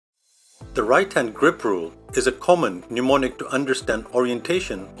The right-hand grip rule is a common mnemonic to understand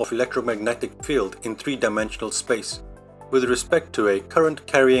orientation of electromagnetic field in three-dimensional space with respect to a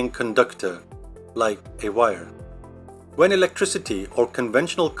current-carrying conductor, like a wire. When electricity or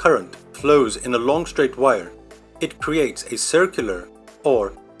conventional current flows in a long straight wire, it creates a circular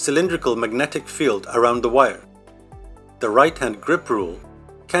or cylindrical magnetic field around the wire. The right-hand grip rule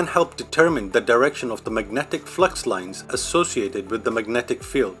can help determine the direction of the magnetic flux lines associated with the magnetic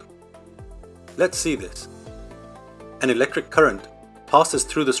field. Let's see this. An electric current passes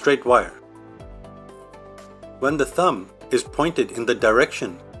through the straight wire. When the thumb is pointed in the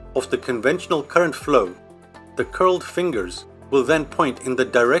direction of the conventional current flow, the curled fingers will then point in the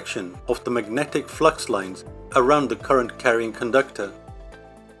direction of the magnetic flux lines around the current-carrying conductor.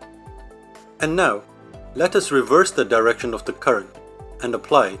 And now, let us reverse the direction of the current and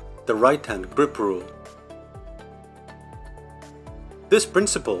apply the right-hand grip rule. This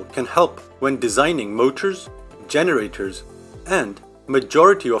principle can help when designing motors, generators, and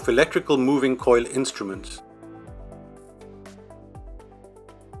majority of electrical moving coil instruments.